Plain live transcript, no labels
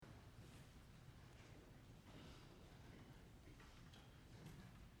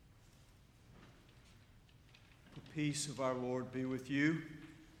Peace of our Lord be with you.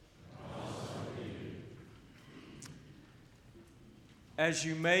 As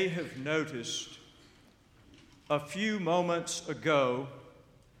you may have noticed, a few moments ago,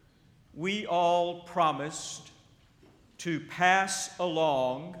 we all promised to pass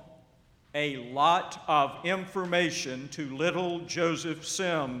along a lot of information to little Joseph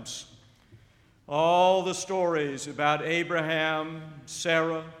Sims. All the stories about Abraham,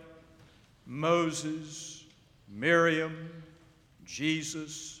 Sarah, Moses, Miriam,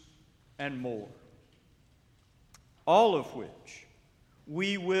 Jesus, and more. All of which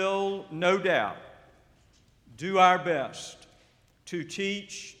we will, no doubt, do our best to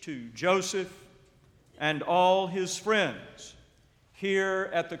teach to Joseph and all his friends here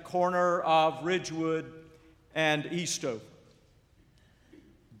at the corner of Ridgewood and Eastover.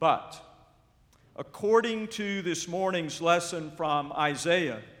 But according to this morning's lesson from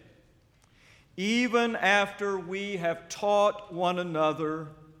Isaiah, even after we have taught one another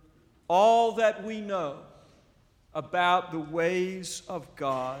all that we know about the ways of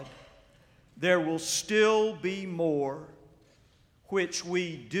God, there will still be more which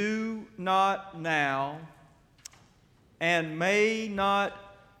we do not now and may not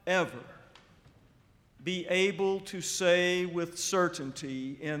ever be able to say with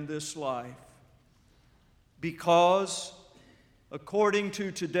certainty in this life, because according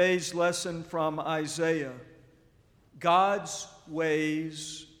to today's lesson from Isaiah, God's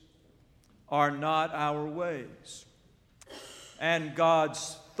ways are not our ways, and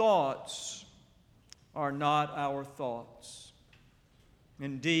God's thoughts are not our thoughts.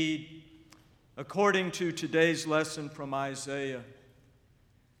 Indeed, according to today's lesson from Isaiah,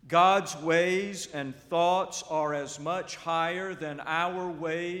 God's ways and thoughts are as much higher than our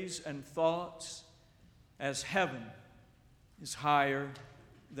ways and thoughts as heaven is higher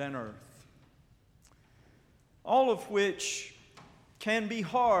than earth. All of which can be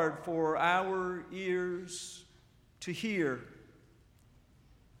hard for our ears to hear.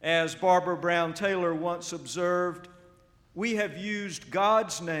 As Barbara Brown Taylor once observed, we have used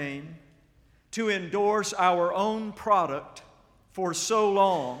God's name to endorse our own product for so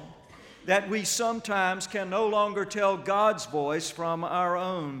long that we sometimes can no longer tell God's voice from our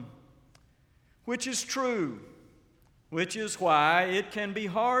own, which is true. Which is why it can be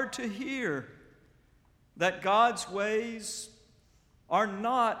hard to hear that God's ways are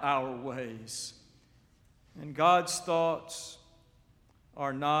not our ways, and God's thoughts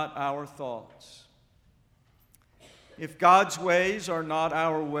are not our thoughts. If God's ways are not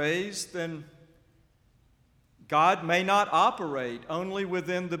our ways, then God may not operate only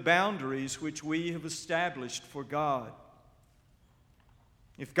within the boundaries which we have established for God.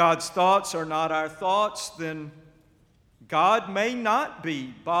 If God's thoughts are not our thoughts, then God may not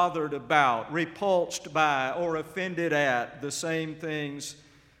be bothered about, repulsed by, or offended at the same things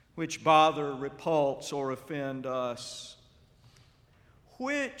which bother, repulse, or offend us.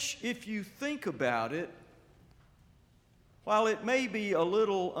 Which, if you think about it, while it may be a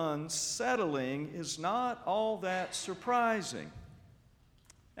little unsettling, is not all that surprising.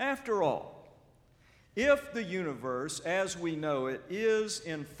 After all, if the universe, as we know it, is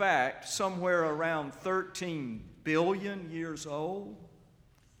in fact somewhere around 13 billion years old,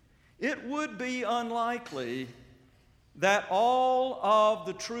 it would be unlikely that all of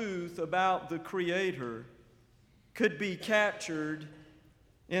the truth about the Creator could be captured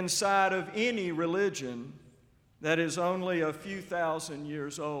inside of any religion that is only a few thousand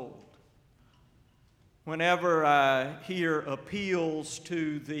years old. Whenever I hear appeals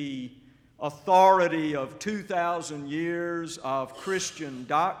to the authority of 2,000 years of Christian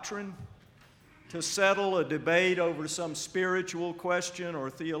doctrine to settle a debate over some spiritual question or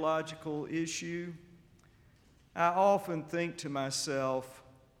theological issue, I often think to myself,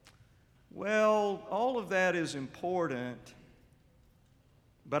 well, all of that is important,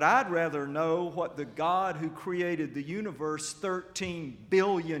 but I'd rather know what the God who created the universe 13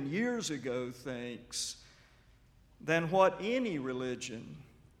 billion years ago thinks than what any religion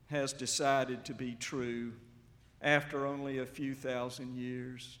has decided to be true after only a few thousand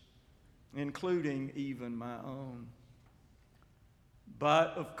years, including even my own. But,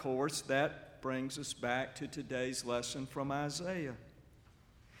 of course, that brings us back to today's lesson from Isaiah,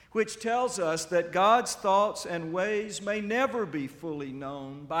 which tells us that God's thoughts and ways may never be fully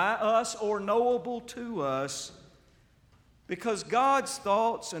known by us or knowable to us, because God's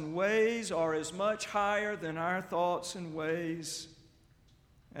thoughts and ways are as much higher than our thoughts and ways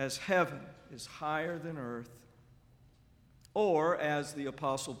as heaven is higher than earth. Or, as the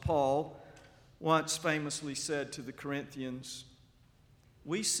Apostle Paul once famously said to the Corinthians,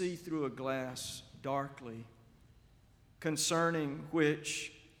 we see through a glass darkly, concerning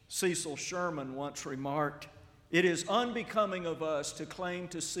which Cecil Sherman once remarked, "It is unbecoming of us to claim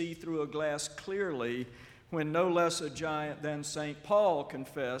to see through a glass clearly when no less a giant than St. Paul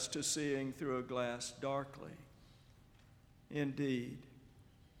confessed to seeing through a glass darkly." Indeed,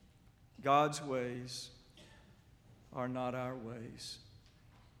 God's ways are not our ways.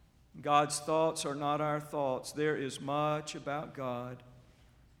 God's thoughts are not our thoughts. There is much about God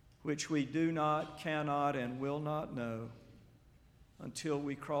which we do not, cannot, and will not know until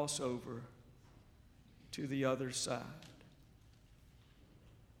we cross over to the other side.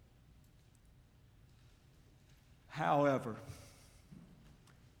 However,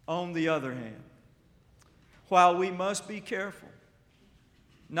 on the other hand, while we must be careful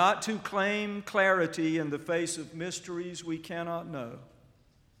not to claim clarity in the face of mysteries we cannot know,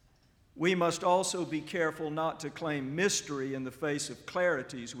 we must also be careful not to claim mystery in the face of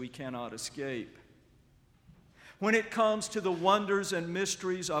clarities we cannot escape. When it comes to the wonders and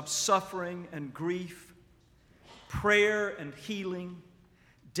mysteries of suffering and grief, prayer and healing,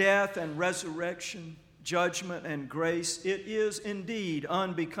 death and resurrection, judgment and grace, it is indeed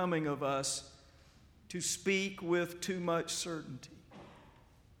unbecoming of us to speak with too much certainty.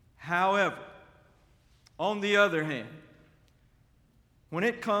 However, on the other hand, when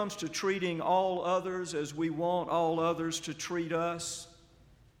it comes to treating all others as we want all others to treat us,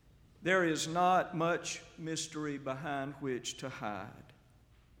 there is not much mystery behind which to hide.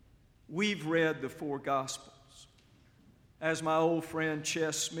 We've read the four Gospels. As my old friend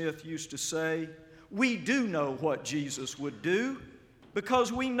Chess Smith used to say, we do know what Jesus would do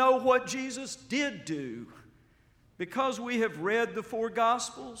because we know what Jesus did do. Because we have read the four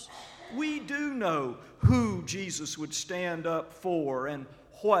Gospels, we do know who Jesus would stand up for and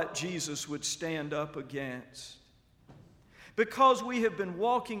what Jesus would stand up against. Because we have been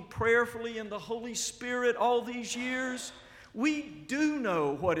walking prayerfully in the Holy Spirit all these years, we do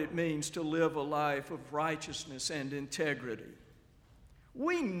know what it means to live a life of righteousness and integrity.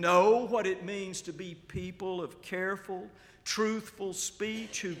 We know what it means to be people of careful, truthful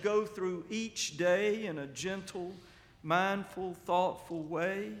speech who go through each day in a gentle, mindful, thoughtful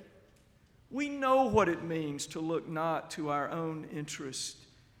way. We know what it means to look not to our own interest,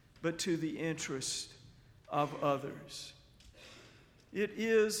 but to the interest of others. It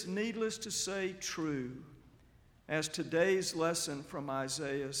is, needless to say, true, as today's lesson from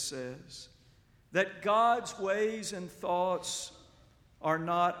Isaiah says, that God's ways and thoughts are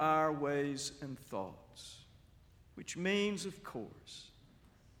not our ways and thoughts, which means, of course,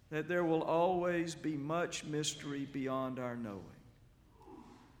 that there will always be much mystery beyond our knowing.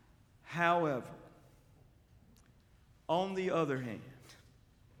 However, on the other hand,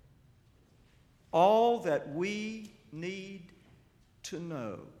 all that we need to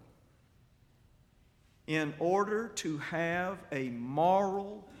know in order to have a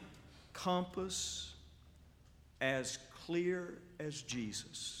moral compass as clear as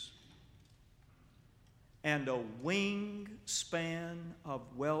Jesus and a wingspan of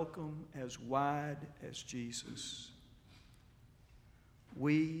welcome as wide as Jesus,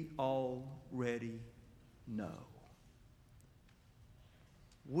 we already know.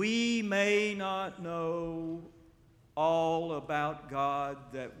 We may not know all about God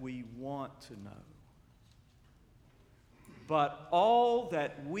that we want to know, but all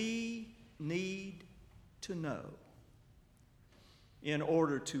that we need to know in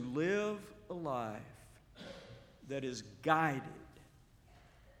order to live a life that is guided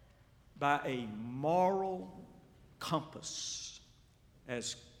by a moral compass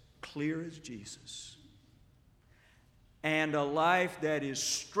as clear as Jesus, and a life that is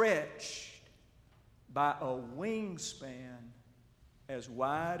stretched by a wingspan as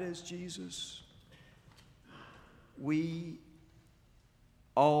wide as Jesus, we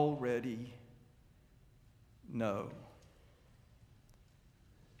already know.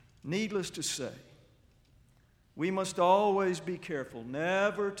 Needless to say, we must always be careful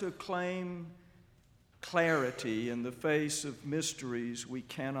never to claim clarity in the face of mysteries we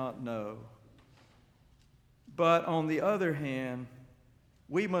cannot know. But on the other hand,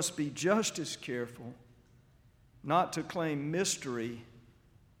 we must be just as careful not to claim mystery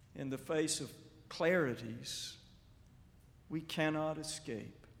in the face of clarities we cannot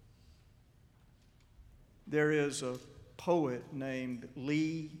escape. There is a poet named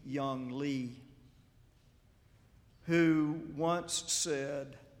Lee Young Lee who once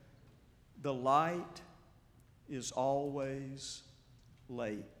said, "The light is always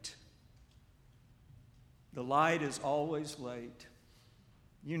late." The light is always late.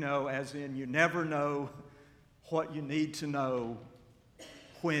 You know, as in you never know what you need to know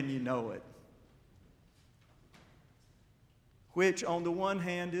when you know it. which on the one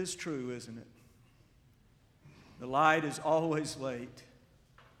hand is true, isn't it? The light is always late.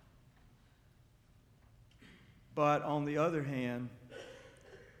 But on the other hand,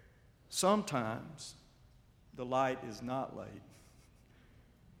 sometimes the light is not late.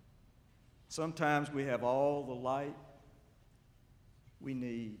 Sometimes we have all the light we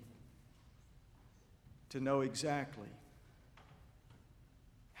need to know exactly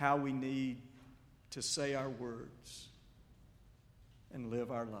how we need to say our words and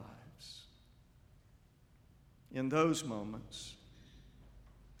live our lives. In those moments,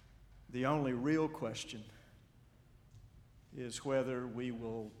 the only real question is whether we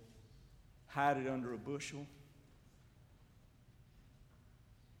will hide it under a bushel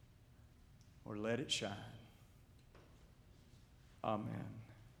or let it shine. Amen.